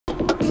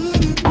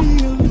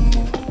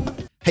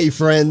Hey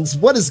friends,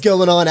 what is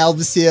going on?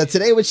 Elvis here.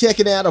 Today we're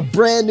checking out a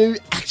brand new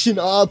action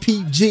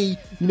RPG.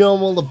 You know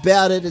I'm all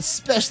about it,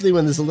 especially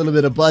when there's a little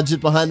bit of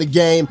budget behind the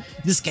game.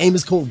 This game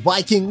is called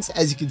Vikings,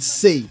 as you can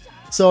see.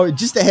 So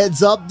just a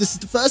heads up, this is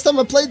the first time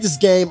I played this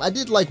game. I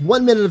did like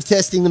 1 minute of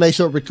testing to make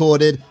sure it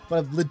recorded, but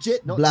I've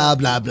legit not blah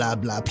blah blah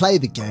blah. Play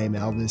the game,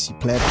 Elvis, you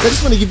pleb. I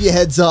just want to give you a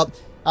heads up.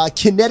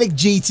 Kinetic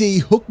GT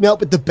hooked me up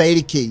with the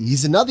beta key.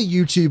 He's another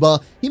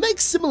YouTuber. He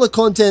makes similar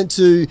content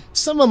to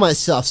some of my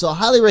stuff, so I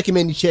highly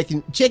recommend you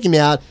check him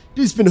out.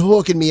 Dude's been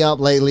hooking me up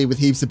lately with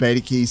heaps of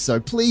beta keys, so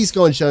please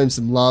go and show him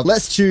some love.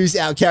 Let's choose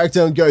our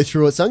character and go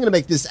through it. So I'm going to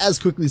make this as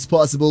quickly as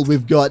possible.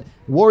 We've got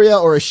warrior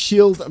or a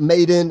shield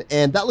maiden,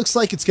 and that looks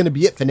like it's going to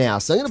be it for now.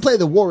 So I'm going to play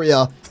the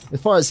warrior. As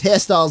far as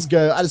hairstyles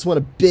go, I just want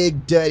a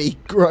big, dirty,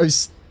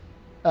 gross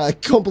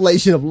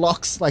compilation of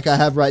locks like I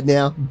have right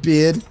now.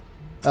 Beard.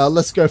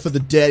 Let's go for the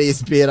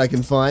dirtiest beard I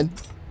can find.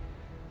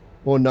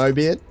 Or no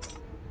beard.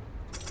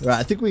 Right,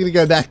 I think we're going to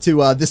go back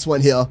to this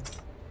one here.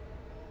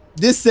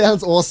 This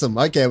sounds awesome.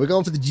 Okay, we're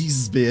going for the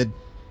Jesus beard.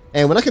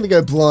 And we're not going to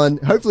go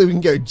blonde. Hopefully we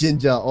can go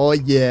ginger. Oh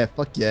yeah,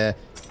 fuck yeah.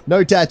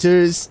 No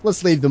tattoos.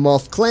 Let's leave them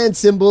off. Clan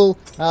symbol.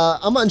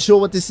 I'm unsure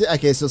what this is.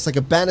 Okay, so it's like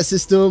a banner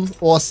system.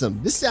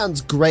 Awesome. This sounds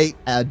great.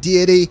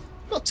 Deity.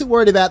 Not too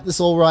worried about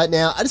this all right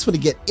now. I just want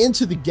to get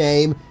into the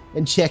game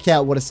and check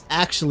out what it's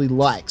actually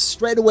like.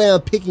 Straight away I'm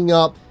picking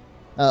up,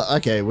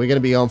 okay, we're going to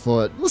be on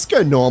for it. Let's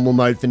go normal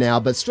mode for now,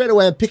 but straight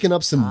away I'm picking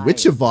up some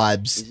Witcher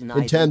vibes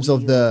in terms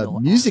of the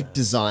music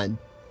design.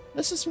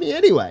 That's just me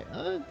anyway.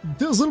 It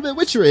feels a little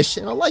bit Witcherish,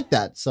 and I like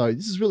that, so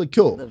this is really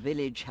cool. The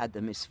village had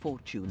the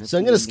misfortune. So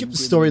I'm going to skip the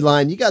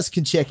storyline. You guys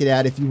can check it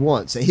out if you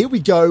want. So here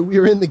we go.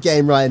 We're in the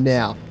game right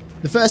now.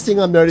 The first thing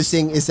I'm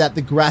noticing is that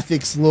the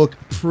graphics look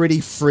pretty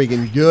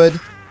friggin' good.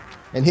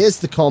 And here's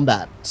the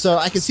combat. So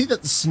I can see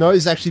that the snow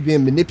is actually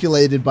being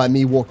manipulated by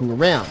me walking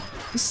around.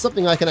 This is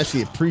something I can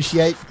actually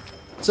appreciate.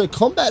 So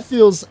combat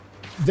feels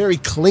very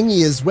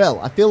clingy as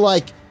well. I feel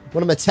like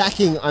when I'm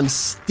attacking, I'm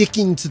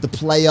sticking to the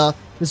player.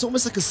 There's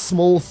almost like a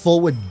small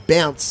forward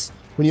bounce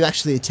when you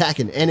actually attack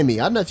an enemy.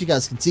 I don't know if you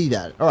guys can see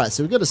that. All right,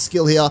 so we've got a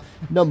skill here,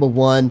 number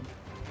 1.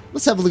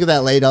 Let's have a look at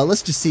that later.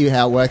 Let's just see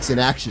how it works in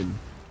action.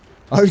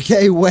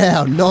 Okay,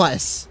 wow,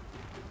 nice.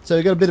 So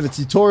we've got a bit of a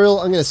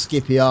tutorial. I'm going to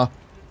skip here.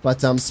 But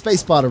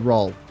spacebar to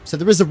roll. So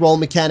there is a roll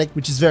mechanic,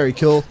 which is very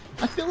cool.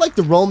 I feel like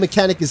the roll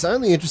mechanic is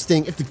only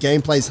interesting if the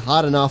gameplay is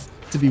hard enough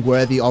to be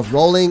worthy of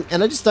rolling,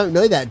 and I just don't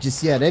know that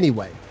just yet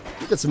anyway.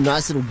 We've got some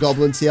nice little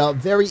goblins here,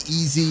 very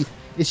easy.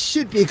 It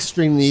should be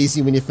extremely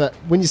easy when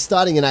you're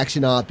starting an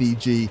action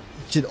RPG. It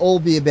should all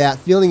be about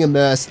feeling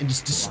immersed and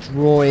just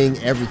destroying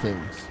everything.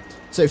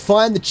 So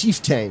find the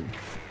chieftain.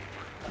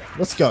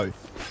 Let's go.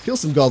 Kill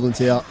some goblins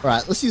here.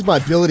 Alright, let's use my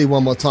ability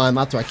one more time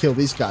after I kill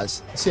these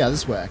guys. Let's see how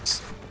this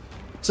works.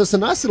 So it's a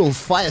nice little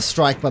fire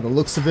strike by the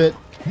looks of it.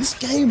 This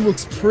game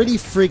looks pretty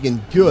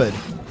friggin' good.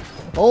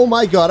 Oh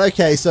my god,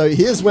 okay, so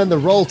here's when the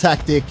roll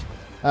tactic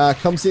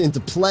comes into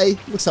play.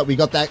 Looks like we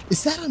got that.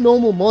 Is that a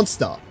normal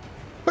monster?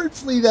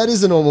 Hopefully that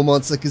is a normal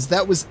monster, because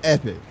that was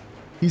epic.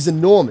 He's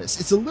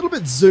enormous. It's a little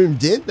bit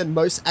zoomed in than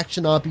most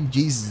action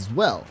RPGs as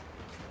well,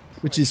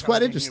 which is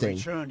quite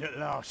interesting.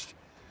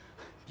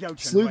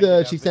 Slew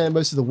the chieftain and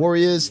most of the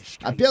warriors.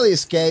 I barely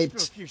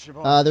escaped.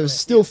 There was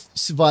still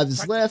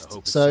survivors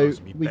left, so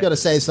we got to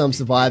save some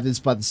survivors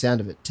by the sound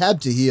of it.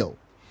 Tab to heal.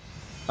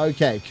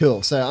 Okay,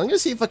 cool. So I'm going to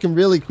see if I can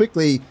really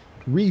quickly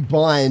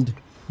rebind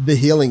the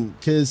healing,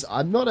 because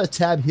I'm not a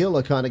tab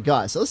healer kind of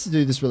guy. So let's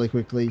do this really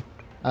quickly.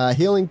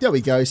 Healing, there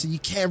we go. So you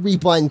can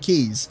rebind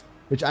keys,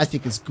 which I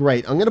think is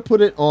great. I'm going to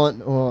put it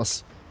on... Oh,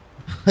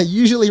 I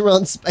usually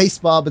run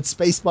spacebar, but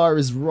spacebar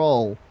is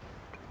roll.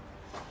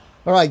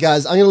 Alright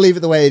guys, I'm going to leave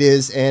it the way it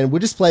is, and we'll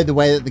just play the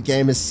way that the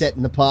game is set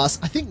in the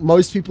past. I think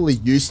most people are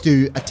used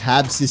to a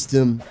tab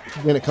system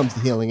when it comes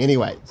to healing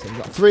anyway. So we've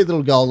got 3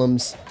 little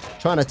golems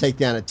trying to take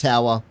down a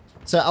tower.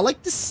 So I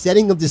like the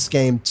setting of this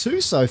game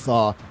too so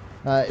far.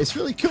 It's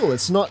really cool.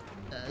 It's not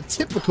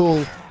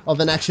typical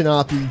of an action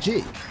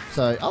RPG.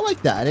 So I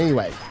like that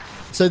anyway.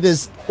 So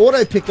there's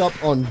auto pickup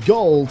on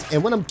gold,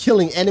 and when I'm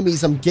killing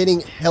enemies, I'm getting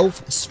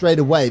health straight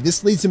away.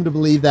 This leads him to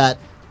believe that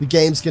the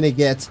game's going to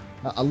get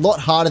a lot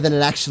harder than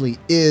it actually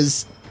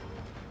is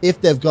if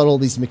they've got all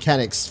these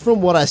mechanics,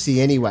 from what I see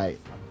anyway.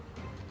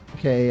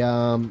 Okay,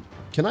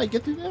 can I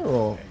get through there,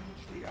 or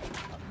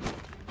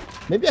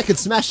maybe I could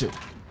smash it?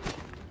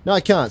 No, I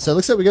can't. So it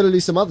looks like we got to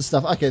do some other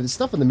stuff. Okay, there's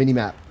stuff on the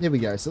minimap. Here we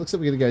go. So it looks like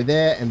we're going to go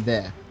there and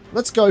there.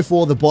 Let's go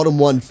for the bottom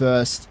one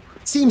first.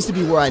 Seems to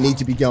be where I need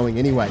to be going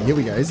anyway. Here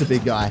we go. Here's a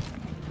big guy.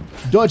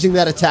 Dodging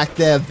that attack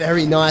there.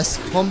 Very nice.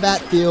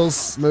 Combat feels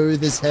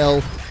smooth as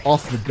hell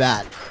off the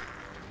bat.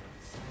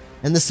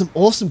 And there's some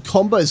awesome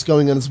combos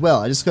going on as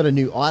well. I just got a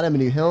new item, a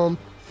new helm.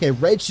 Okay,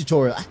 rage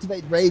tutorial.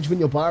 Activate rage when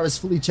your bar is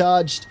fully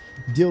charged.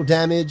 Deal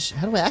damage.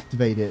 How do I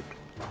activate it?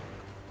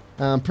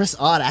 Press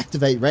R to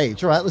activate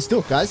rage. Alright, let's do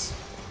it, guys.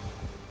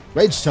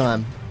 Rage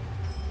time.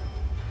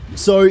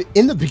 So,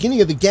 in the beginning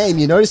of the game,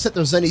 you notice that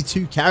there's only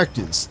 2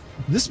 characters.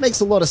 This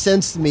makes a lot of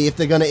sense to me if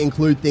they're going to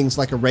include things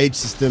like a rage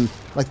system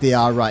like they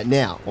are right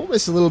now.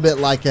 Almost a little bit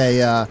like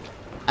a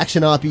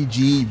action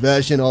RPG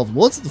version of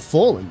Lords of the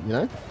Fallen, you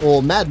know?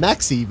 Or Mad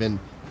Max even,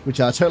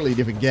 which are totally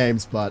different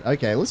games, but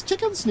okay, let's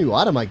check out this new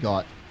item I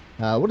got.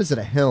 What is it,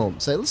 a helm?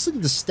 So let's look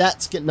at the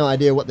stats, get an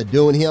idea what they're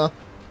doing here.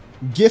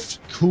 Gift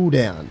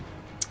cooldown.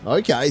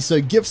 Okay,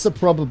 so gifts are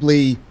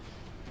probably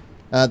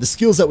the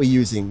skills that we're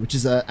using, which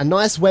is a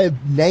nice way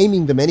of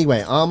naming them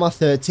anyway. Armor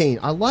 13.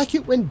 I like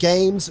it when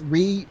games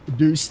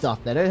redo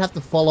stuff. They don't have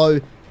to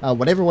follow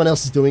what everyone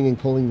else is doing and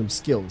calling them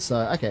skills. So,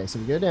 okay, so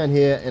we go down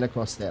here and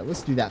across there.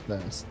 Let's do that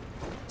first.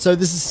 So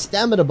this is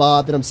stamina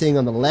bar that I'm seeing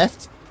on the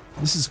left.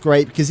 This is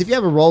great because if you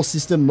have a roll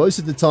system, most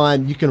of the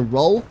time you can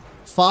roll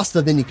faster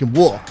than you can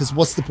walk, because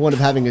what's the point of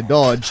having a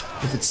dodge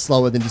if it's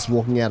slower than just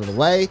walking out of the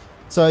way?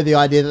 So the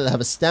idea that they have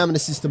a stamina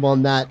system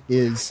on that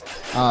is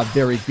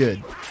very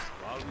good.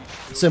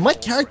 So my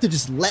character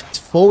just leapt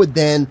forward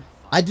then.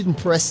 I didn't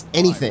press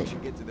anything.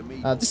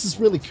 This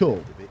is really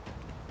cool.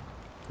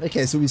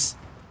 Okay, so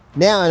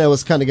now I know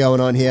what's kind of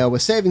going on here. We're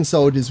saving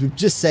soldiers. We've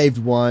just saved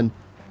one.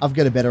 I've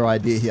got a better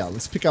idea here.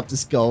 Let's pick up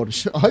this gold.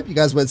 I hope you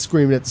guys weren't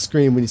screaming at the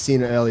screen when you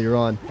seen it earlier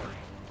on.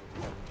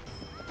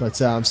 But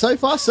so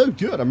far, so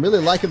good. I'm really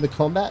liking the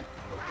combat.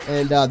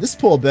 And this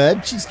poor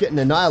bird, she's getting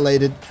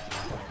annihilated.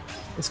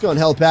 Let's go and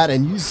help out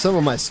and use some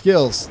of my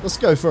skills. Let's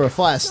go for a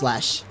fire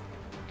slash.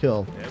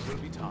 Cool.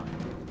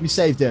 We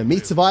saved her.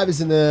 Meet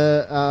survivors in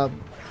the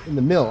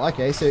mill.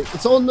 Okay, so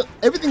it's on.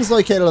 Everything's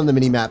located on the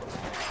minimap.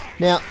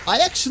 Now, I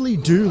actually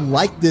do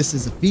like this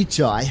as a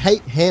feature. I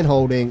hate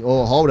hand-holding.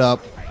 Oh, hold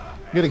up.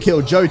 I'm going to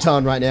kill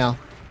Jotan right now.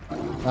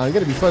 I'm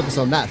going to be focused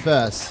on that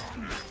first.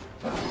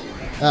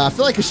 I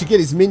feel like I should get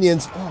his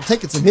minions. Oh, I'm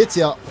taking some hits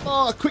here.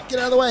 Oh, quick, get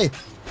out of the way.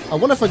 I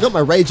wonder if I got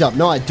my rage up.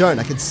 No, I don't.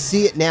 I can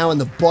see it now in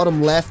the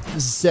bottom left. This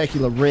is a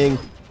circular ring.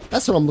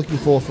 That's what I'm looking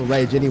for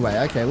rage anyway.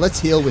 Okay, let's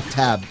heal with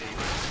tab.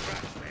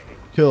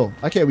 Cool.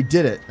 Okay, we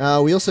did it.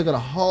 We also got a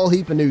whole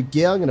heap of new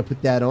gear. I'm going to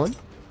put that on.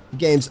 The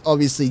game's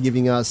obviously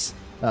giving us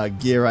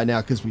gear right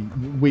now because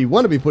we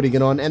want to be putting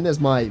it on. And there's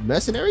my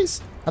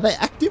mercenaries. Are they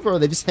active or are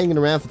they just hanging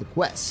around for the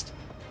quest?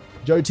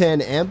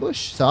 Jotan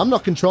ambush. So I'm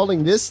not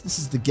controlling this. This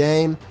is the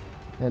game.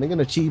 And I got an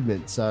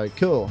achievement. So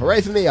cool.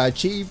 Hooray for me. I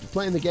achieved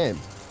playing the game.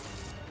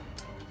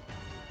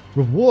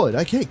 Reward.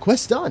 Okay,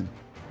 quest done.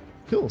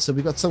 Cool. So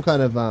we got some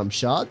kind of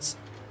shards.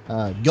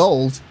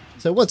 Gold.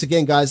 So once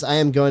again, guys, I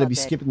am going to be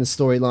skipping the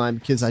storyline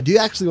because I do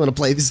actually want to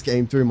play this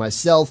game through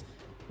myself.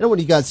 And I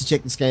want you guys to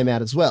check this game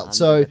out as well.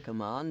 So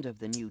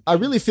I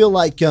really feel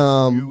like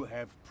you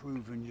have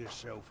proven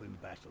yourself in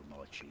battle, my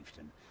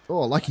chieftain.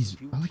 Oh, I like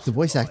the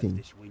voice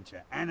acting.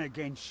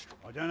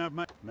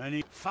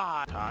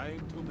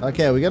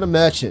 Okay, we got a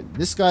merchant.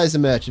 This guy's a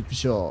merchant for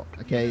sure.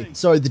 Okay,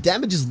 so the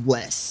damage is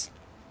less.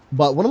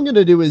 But what I'm going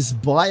to do is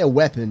buy a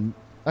weapon.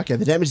 Okay,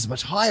 the damage is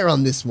much higher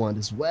on this one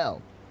as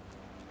well.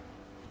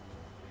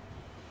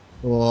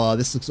 Oh,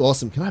 this looks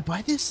awesome. Can I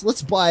buy this?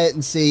 Let's buy it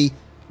and see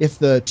if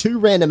the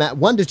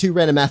 1 to 2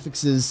 random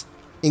affixes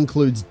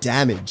includes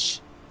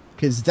damage.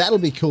 Because that'll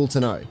be cool to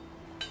know.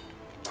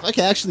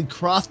 Okay, I actually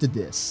crafted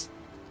this.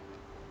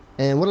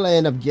 And what did I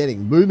end up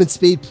getting? Movement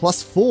speed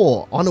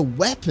 +4 on a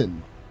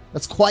weapon.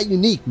 That's quite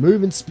unique.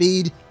 Movement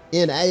speed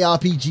in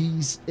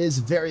ARPGs is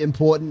very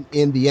important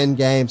in the end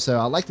game. So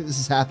I like that this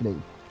is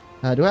happening.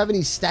 Do I have any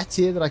stats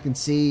here that I can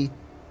see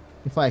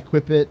if I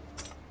equip it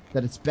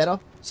that it's better?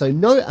 So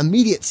no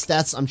immediate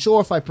stats. I'm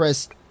sure if I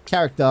press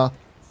character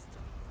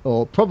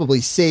or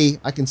probably C,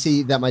 I can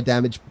see that my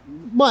damage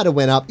might have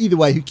went up. Either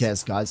way, who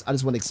cares, guys? I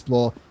just want to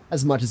explore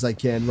as much as I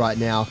can right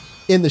now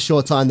in the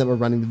short time that we're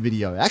running the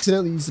video. I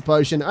accidentally used the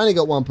potion. I only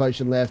got 1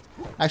 potion left.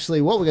 Actually,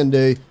 what we're going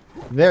to do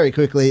very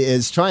quickly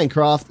is try and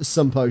craft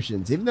some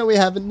potions. Even though we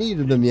haven't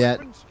needed them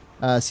yet,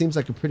 seems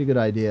like a pretty good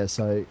idea.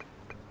 So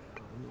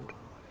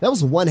that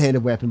was a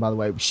one-handed weapon, by the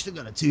way. We should have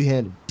got a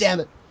two-handed. Damn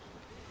it.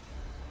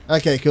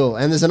 Okay, cool.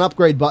 And there's an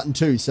upgrade button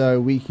too,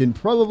 so we can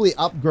probably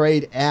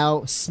upgrade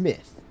our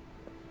smith.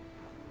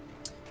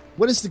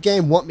 Where does the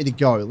game want me to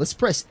go? Let's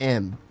press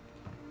M.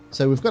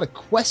 So we've got a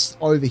quest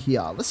over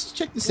here. Let's just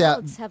check this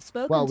out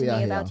while we are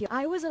here.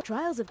 I was a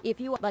trials of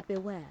if you but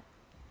beware.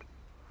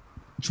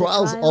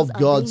 Trials of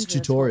God's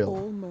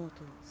tutorial.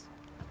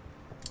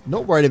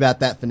 Not worried about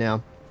that for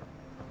now.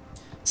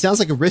 Sounds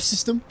like a rift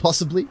system,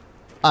 possibly.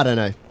 I don't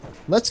know.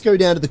 Let's go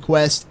down to the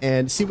quest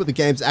and see what the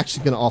game's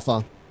actually going to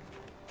offer.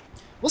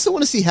 Also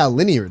want to see how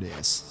linear it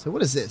is. So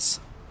what is this?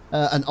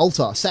 An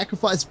altar.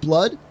 Sacrifice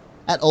blood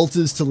at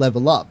altars to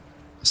level up.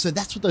 So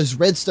that's what those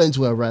redstones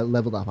were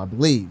leveled up, I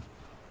believe.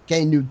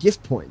 Gain new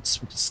gift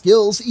points, which are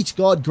skills. Each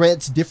god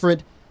grants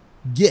different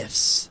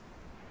gifts.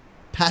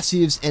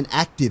 Passives and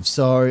actives.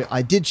 So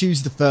I did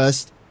choose the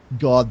first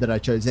god that I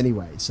chose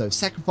anyway. So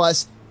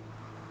sacrifice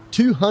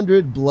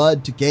 200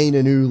 blood to gain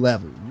a new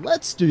level.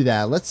 Let's do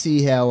that. Let's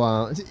see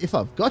how, if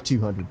I've got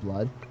 200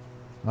 blood.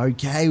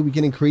 Okay, we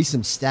can increase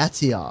some stats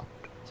here.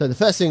 So the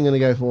first thing I'm going to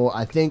go for,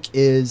 I think,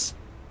 is...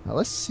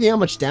 let's see how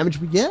much damage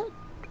we get.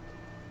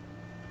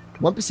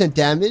 1%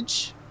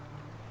 damage.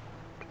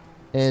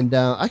 And,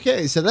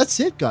 okay, so that's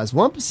it, guys.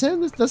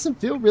 1%, this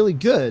doesn't feel really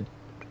good.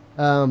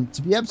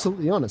 To be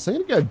absolutely honest. I'm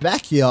going to go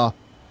back here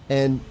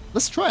And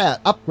let's try out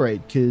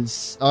upgrade,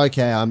 because,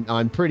 okay,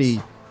 I'm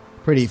pretty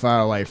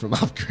far away from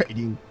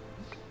upgrading.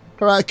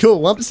 Alright,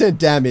 cool, 1%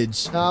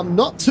 damage.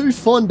 Not too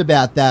fond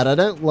about that. I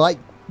don't like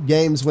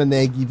games when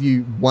they give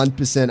you 1%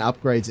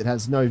 upgrades. It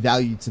has no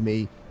value to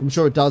me. I'm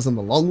sure it does in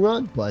the long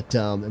run, but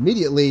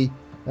immediately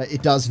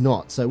it does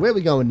not. So where are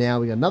we going now?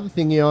 We got another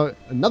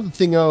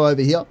thingo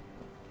over here.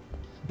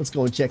 Let's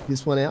go and check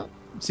this one out.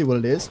 See what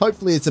it is.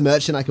 Hopefully it's a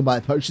merchant I can buy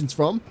potions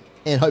from,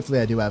 and hopefully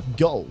I do have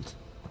gold.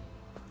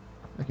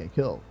 Okay,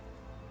 cool.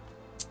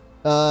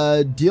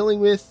 Dealing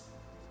with,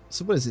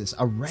 so what is this?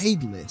 A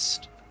raid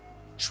list.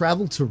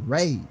 Travel to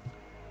raid.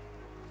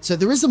 So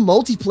there is a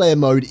multiplayer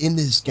mode in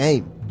this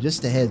game,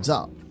 just a heads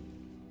up.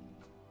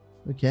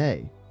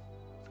 Okay.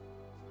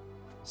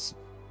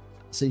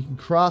 So you can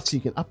craft, so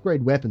you can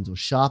upgrade weapons or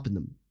sharpen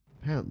them,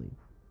 apparently.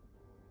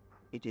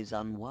 It is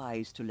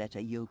unwise to let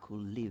a yokel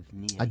live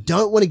near I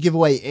don't want to give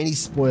away any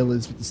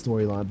spoilers with the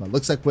storyline, but it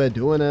looks like we're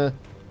doing a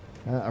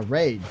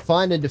raid.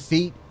 Find and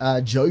defeat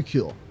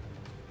Jokul.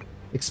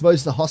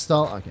 Expose the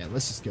hostile. Okay,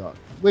 let's just go.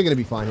 We're going to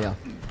be fine here.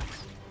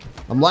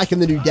 I'm liking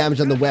the new damage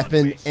on the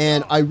weapon,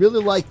 and I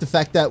really like the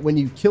fact that when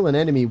you kill an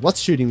enemy, what's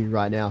shooting me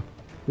right now?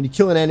 When you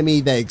kill an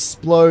enemy, they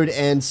explode,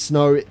 and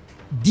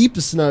deeper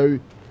snow,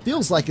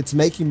 feels like it's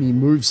making me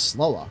move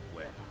slower.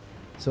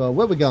 So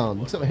where we going?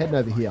 Looks like we're heading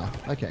over here.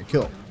 Okay,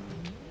 cool.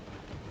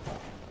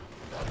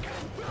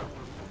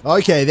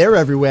 Okay, they're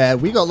everywhere.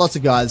 We got lots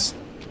of guys.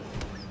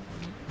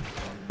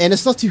 And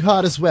it's not too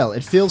hard as well.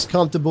 It feels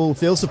comfortable,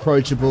 feels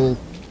approachable.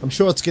 I'm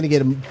sure it's going to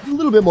get a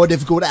little bit more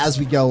difficult as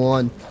we go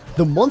on.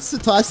 The monster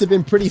types have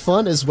been pretty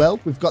fun as well.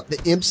 We've got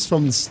the imps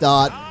from the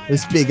start,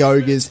 those big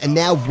ogres, and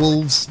now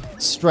wolves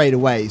straight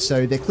away.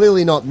 So they're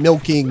clearly not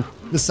milking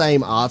the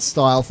same art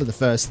style for the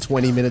first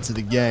 20 minutes of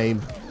the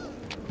game.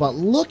 But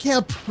look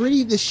how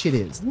pretty this shit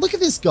is. Look at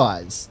this,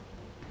 guys.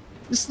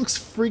 This looks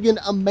friggin'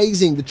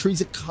 amazing. The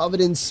trees are covered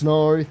in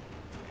snow.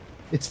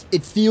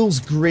 It feels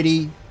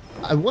gritty.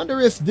 I wonder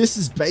if this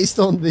is based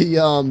on the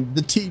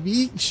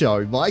TV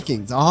show,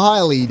 Vikings. I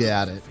highly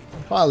doubt it.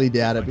 Highly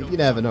doubt it, but you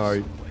never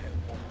know.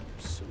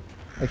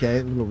 Okay,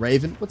 a little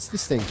raven. What's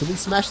this thing? Can we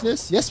smash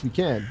this? Yes, we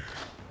can.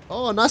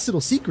 Oh, a nice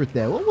little secret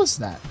there. What was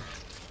that?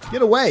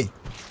 Get away.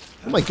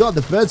 Oh my god,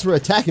 the birds were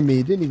attacking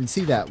me. Didn't even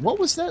see that. What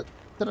was that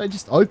I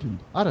just opened?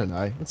 I don't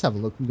know. Let's have a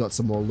look. We got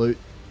some more loot.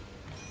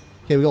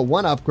 Okay, we got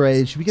one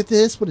upgrade. Should we get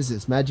this? What is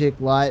this? Magic,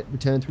 light,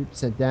 return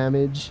 3%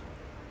 damage.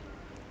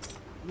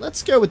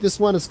 Let's go with this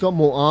one. It's got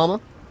more armor.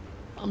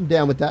 I'm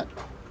down with that.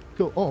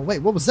 Cool. Oh,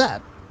 wait, what was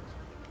that?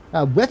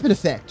 Weapon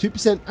effect,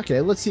 2%. Okay,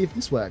 let's see if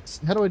this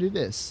works. How do I do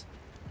this?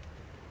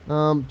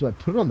 Do I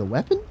put it on the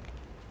weapon?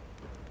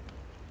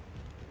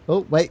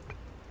 Oh, wait.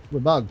 We're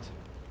bugged.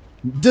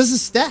 Does it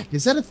stack?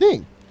 Is that a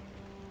thing?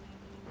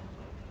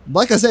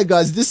 Like I said,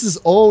 guys, this is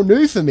all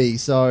new for me,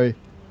 so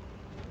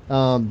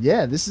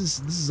yeah, this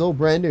is all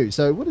brand new.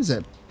 So what is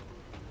it?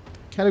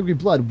 Category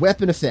blood,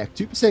 weapon effect,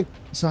 2%.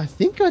 So I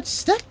think I'd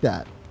stack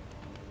that.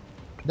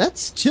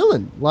 That's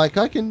chilling. Like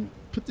I can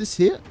put this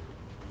here.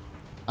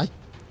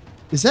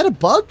 Is that a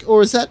bug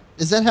or is that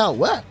how it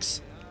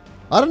works?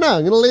 I don't know.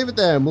 I'm gonna leave it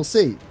there and we'll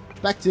see.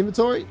 Back to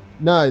inventory.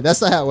 No,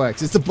 that's not how it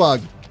works. It's a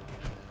bug.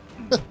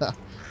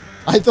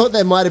 I thought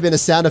there might have been a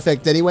sound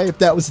effect anyway. If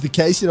that was the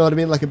case, you know what I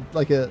mean,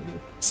 like a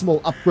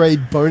small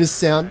upgrade bonus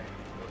sound.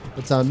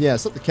 But yeah,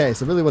 it's not the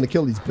case. I really want to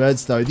kill these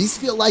birds though. These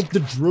feel like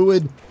the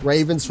druid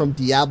ravens from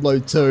Diablo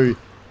 2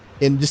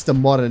 in just a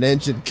modern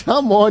engine.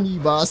 Come on, you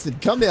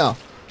bastard. Come now.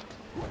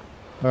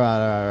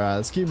 Alright.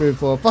 Let's keep moving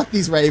forward. Fuck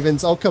these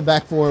ravens. I'll come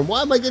back for them.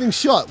 Why am I getting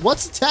shot?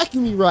 What's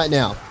attacking me right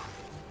now?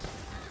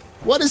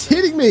 What is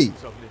hitting me?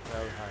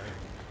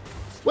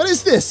 What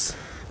is this?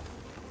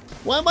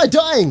 Why am I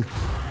dying?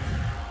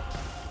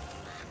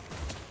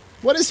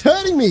 What is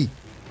hurting me?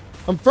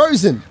 I'm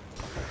frozen.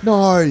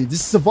 No,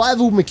 this is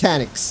survival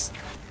mechanics.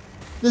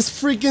 This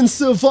freaking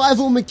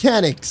survival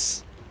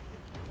mechanics.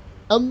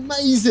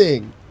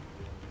 Amazing.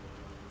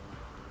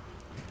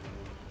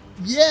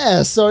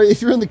 Yeah, so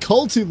if you're in the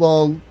cold too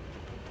long,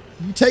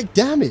 you take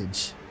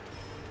damage.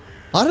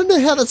 I don't know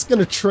how that's going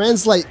to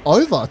translate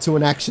over to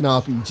an action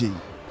RPG.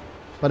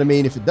 But I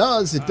mean, if it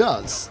does, it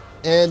does.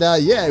 And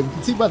yeah, we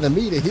can see by the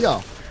meter here.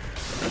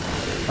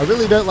 I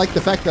really don't like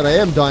the fact that I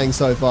am dying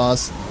so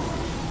fast.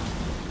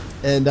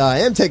 And I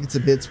am taking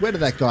some hits. Where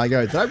did that guy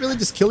go? Did I really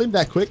just kill him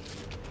that quick?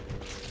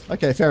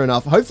 Okay, fair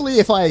enough. Hopefully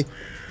if I'll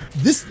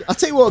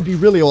tell you what would be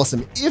really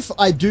awesome. If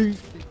I do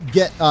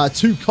get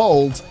too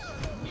cold,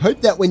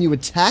 hope that when you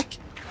attack,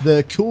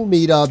 the cool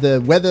meter,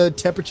 the weather,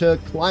 temperature,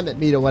 climate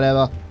meter,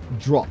 whatever,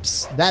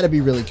 drops. That'd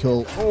be really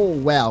cool. Oh,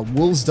 wow.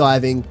 Wolves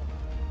diving.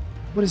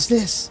 What is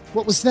this?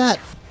 What was that?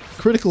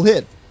 Critical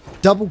hit.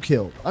 Double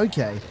kill.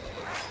 Okay.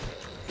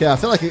 Okay, I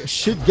feel like I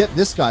should get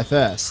this guy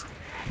first.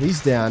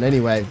 He's down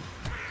anyway.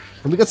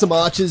 And we got some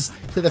archers.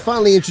 So they're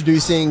finally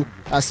introducing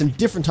some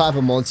different type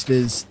of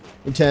monsters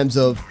in terms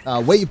of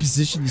where you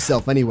position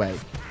yourself anyway.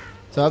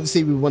 So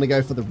obviously we want to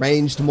go for the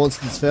ranged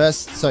monsters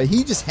first. So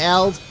he just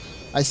howled.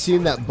 I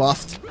assume that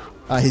buffed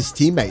his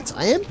teammates.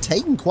 I am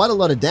taking quite a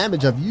lot of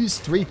damage. I've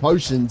used 3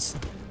 potions.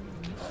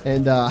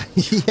 And yeah,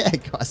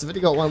 guys, I've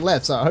only got one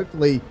left, so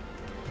hopefully...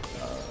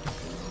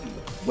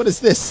 what is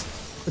this?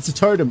 It's a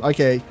totem.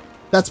 Okay,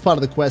 that's part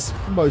of the quest,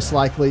 most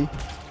likely.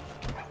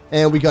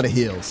 And we got a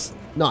heals.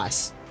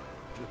 Nice.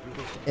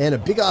 And a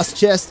big-ass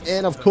chest,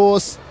 and of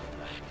course,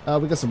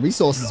 we got some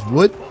resources.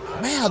 Wood.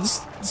 Wow,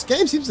 this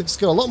game seems like it's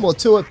got a lot more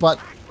to it, but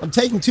I'm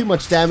taking too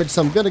much damage,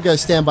 so I'm going to go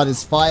stand by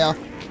this fire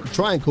and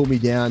try and cool me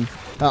down.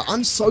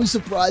 I'm so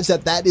surprised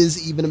that that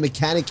is even a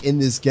mechanic in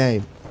this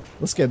game.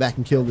 Let's go back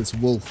and kill this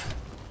wolf.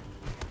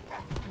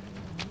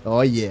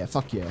 Oh yeah,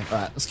 fuck yeah.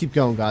 Alright, let's keep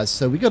going, guys.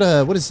 So we got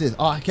a, what is this?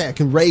 Oh, okay, I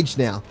can rage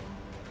now,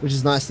 which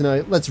is nice to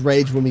know. Let's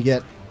rage when we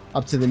get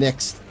up to the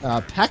next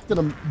pack that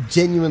I'm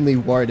genuinely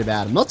worried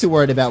about. I'm not too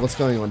worried about what's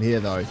going on here,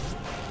 though.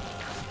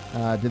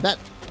 What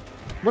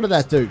did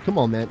that do? Come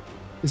on, man.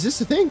 Is this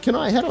the thing?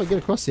 How do I get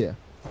across here?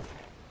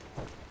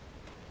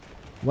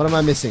 What am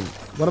I missing?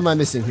 What am I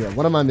missing here?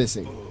 What am I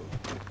missing?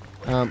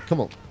 Come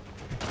on.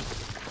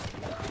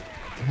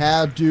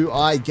 How do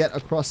I get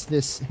across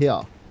this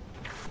here?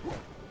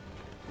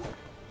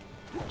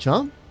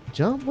 Jump?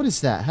 Jump? What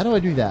is that? How do I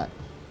do that?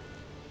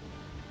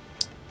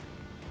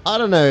 I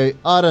don't know.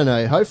 I don't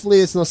know. Hopefully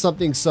it's not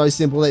something so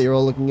simple that you're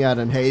all looking at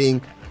and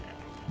hating.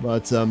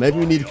 But maybe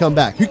we need to come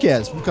back. Who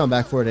cares? We'll come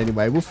back for it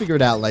anyway. We'll figure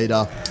it out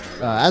later.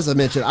 As I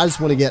mentioned, I just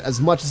want to get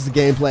as much as the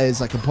gameplay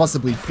as I can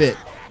possibly fit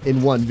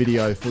in one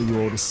video for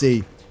you all to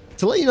see.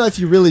 To let you know if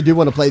you really do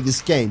want to play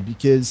this game.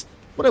 Because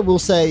what I will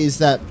say is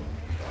that,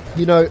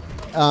 you know,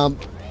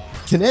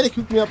 Kinetic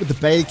hooked me up with the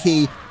beta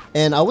key.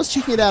 And I was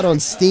checking it out on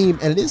Steam.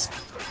 And it is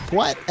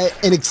quite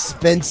an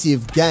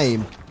expensive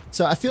game.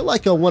 So I feel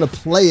like I want to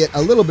play it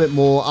a little bit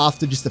more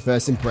after just the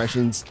first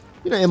impressions,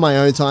 you know, in my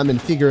own time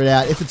and figure it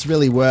out if it's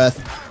really worth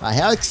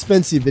how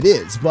expensive it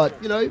is.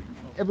 But, you know,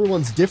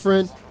 everyone's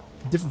different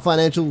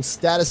financial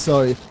status,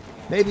 so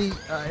maybe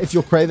if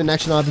you're craving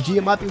action RPG,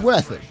 it might be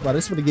worth it. But I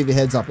just want to give you a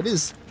heads up. It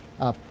is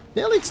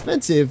fairly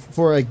expensive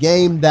for a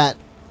game that,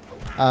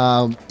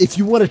 if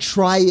you want to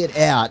try it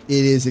out,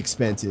 it is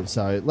expensive.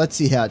 So let's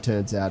see how it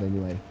turns out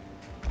anyway.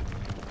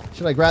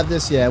 Should I grab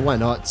this? Yeah, why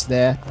not? It's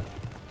there.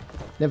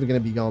 Never going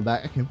to be going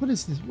back. Okay, what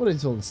is this? What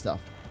is all this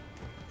stuff?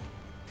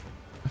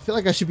 I feel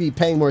like I should be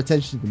paying more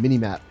attention to the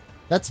minimap.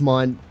 That's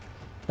mine.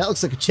 That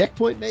looks like a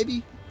checkpoint,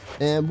 maybe?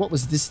 And what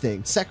was this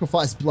thing?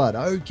 Sacrifice blood.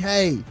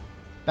 Okay.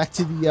 Back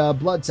to the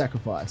blood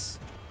sacrifice.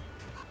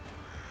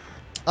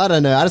 I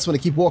don't know. I just want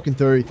to keep walking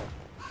through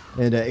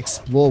and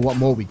explore what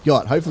more we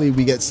got. Hopefully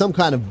we get some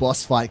kind of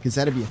boss fight, because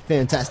that'd be a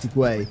fantastic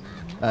way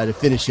to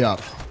finish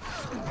up.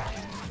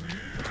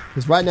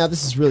 Because right now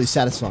this is really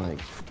satisfying.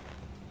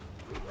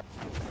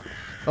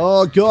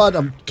 Oh god,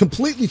 I'm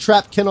completely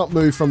trapped, cannot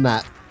move from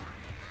that.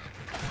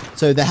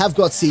 So they have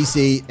got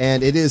CC,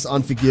 and it is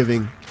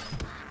unforgiving.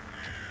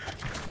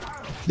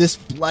 This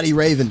bloody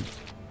raven.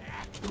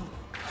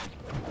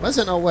 Why is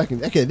that not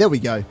working? Okay, there we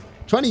go.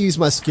 Trying to use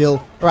my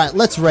skill. Alright,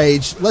 let's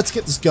rage. Let's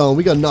get this going.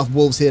 We got enough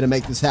wolves here to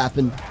make this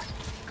happen.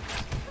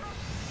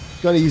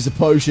 Gonna use a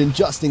potion,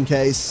 just in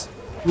case.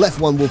 Left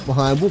one wolf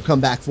behind. We'll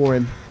come back for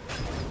him.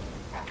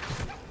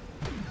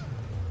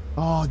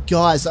 Oh,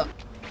 guys.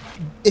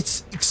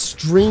 It's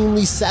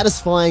extremely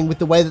satisfying with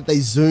the way that they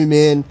zoom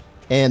in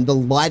and the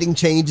lighting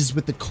changes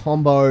with the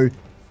combo.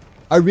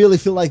 I really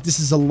feel like this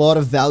is a lot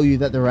of value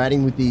that they're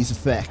adding with these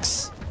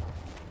effects.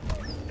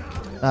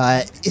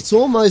 It's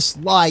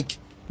almost like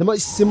the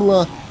most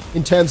similar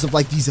in terms of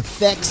like these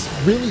effects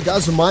really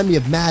does remind me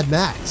of Mad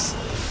Max,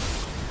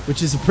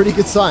 which is a pretty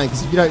good sign,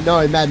 because if you don't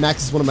know, Mad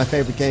Max is one of my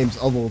favorite games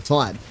of all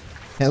time.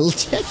 And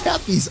check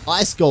out these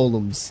ice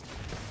golems.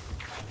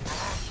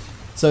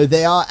 So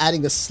they are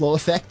adding a slow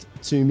effect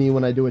to me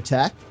when I do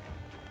attack.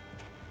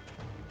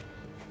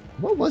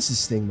 What was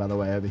this thing, by the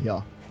way, over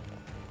here?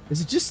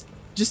 Is it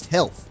just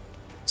health?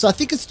 So I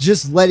think it's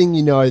just letting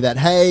you know that,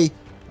 hey,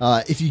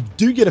 if you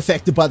do get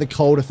affected by the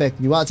cold effect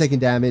and you are taking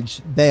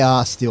damage, they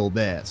are still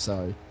there.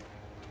 So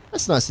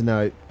that's nice to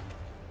know.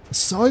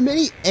 So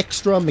many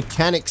extra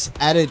mechanics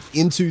added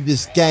into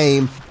this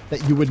game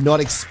that you would not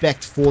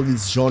expect for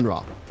this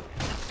genre.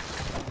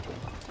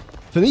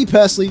 For me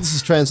personally, this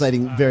is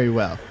translating very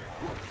well.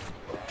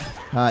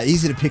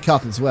 Easy to pick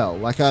up as well.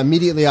 Like, I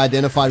immediately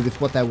identified with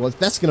what that was.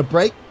 That's gonna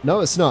break? No,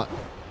 it's not.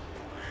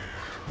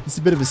 It's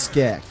a bit of a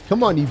scare.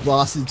 Come on, you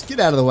bastards. Get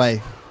out of the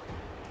way.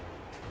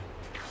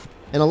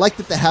 And I like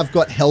that they have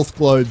got health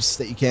globes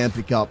that you can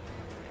pick up.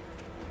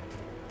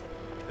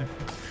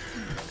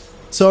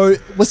 So,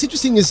 what's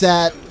interesting is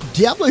that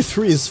Diablo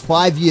 3 is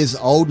 5 years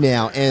old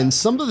now, and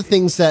some of the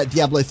things that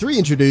Diablo 3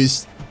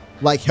 introduced,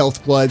 like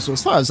health globes, well,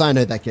 as far as I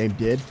know that game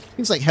did,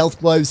 things like health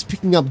globes,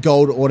 picking up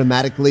gold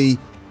automatically,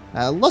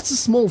 lots of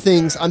small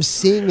things I'm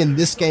seeing in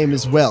this game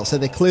as well. So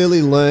they're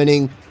clearly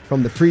learning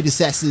from the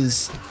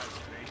predecessors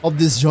of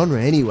this genre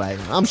anyway.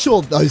 I'm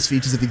sure those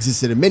features have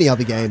existed in many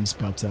other games,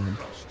 but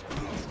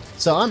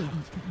so I'm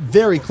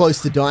very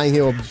close to dying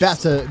here, or about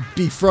to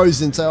be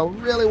frozen, so I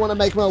really want to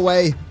make my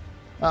way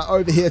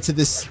over here to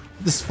this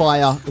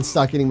fire and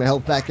start getting my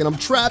health back. And I'm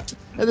trapped,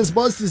 and there's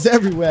monsters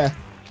everywhere.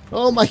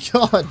 Oh my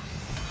god.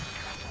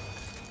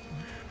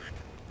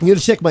 I'm going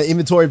to check my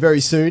inventory very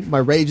soon. My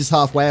rage is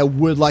halfway. I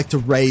would like to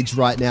rage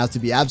right now, to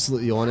be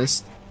absolutely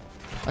honest.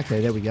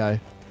 Okay, there we go.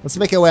 Let's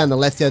make our way on the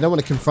left here. I don't want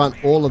to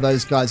confront all of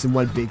those guys in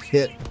one big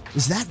hit.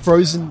 Is that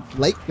frozen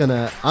lake going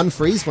to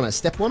unfreeze when I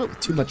step on it with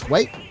too much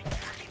weight?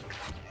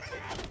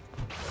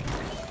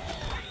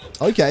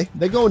 Okay,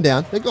 they're going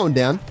down. They're going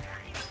down.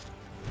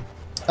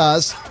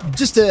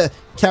 Just to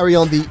carry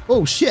on the...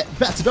 Oh, shit,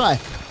 about to die.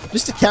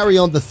 Just to carry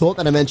on the thought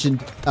that I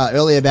mentioned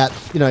earlier about,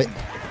 you know,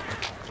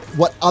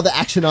 what other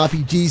action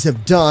RPGs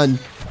have done.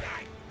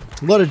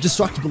 A lot of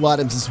destructible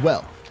items as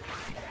well.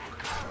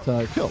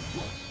 So, cool.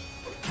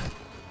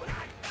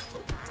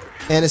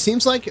 And it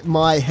seems like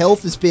my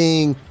health is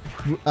being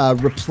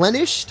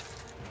replenished.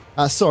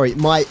 Sorry,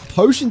 my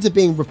potions are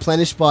being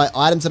replenished by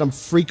items that I'm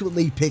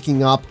frequently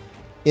picking up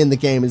in the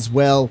game as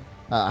well.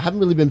 I haven't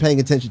really been paying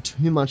attention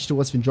too much to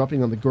what's been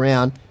dropping on the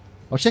ground.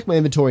 I'll check my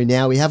inventory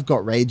now. We have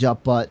got rage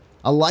up, but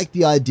I like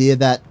the idea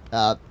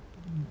that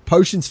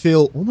potions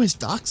feel almost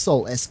Dark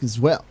Soul-esque as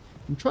well.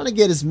 I'm trying to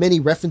get as many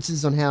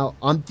references on how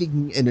I'm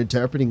thinking and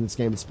interpreting this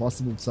game as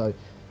possible. So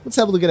let's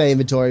have a look at our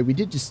inventory. We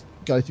did just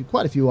go through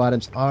quite a few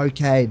items.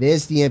 Okay,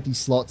 there's the empty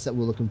slots that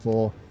we're looking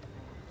for.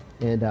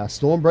 And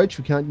Storm Brooch,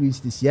 we can't use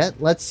this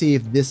yet. Let's see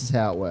if this is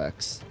how it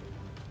works.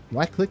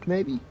 Right click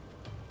maybe?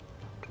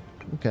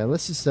 Okay,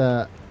 let's just,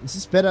 is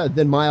this better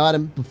than my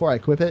item before I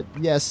equip it?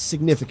 Yes,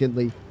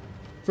 significantly.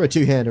 For a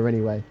two-hander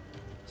anyway.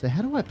 So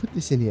how do I put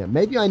this in here?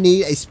 Maybe I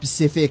need a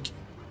specific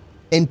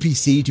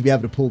NPC to be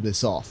able to pull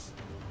this off.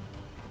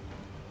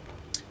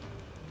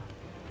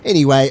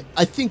 Anyway,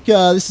 I think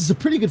this is a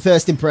pretty good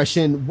first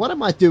impression. What I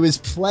might do is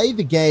play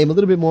the game a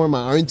little bit more in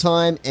my own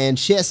time and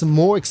share some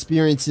more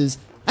experiences.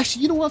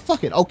 Actually, you know what?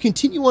 Fuck it. I'll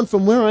continue on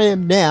from where I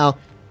am now.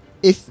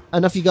 If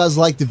enough of you guys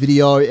like the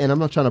video, and I'm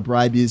not trying to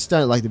bribe you,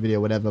 don't like the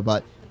video, whatever,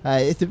 but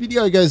if the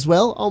video goes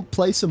well, I'll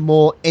play some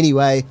more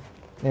anyway.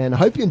 And I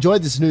hope you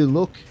enjoyed this new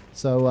look.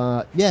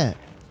 So, yeah.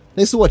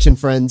 Thanks for watching,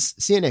 friends.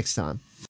 See you next time.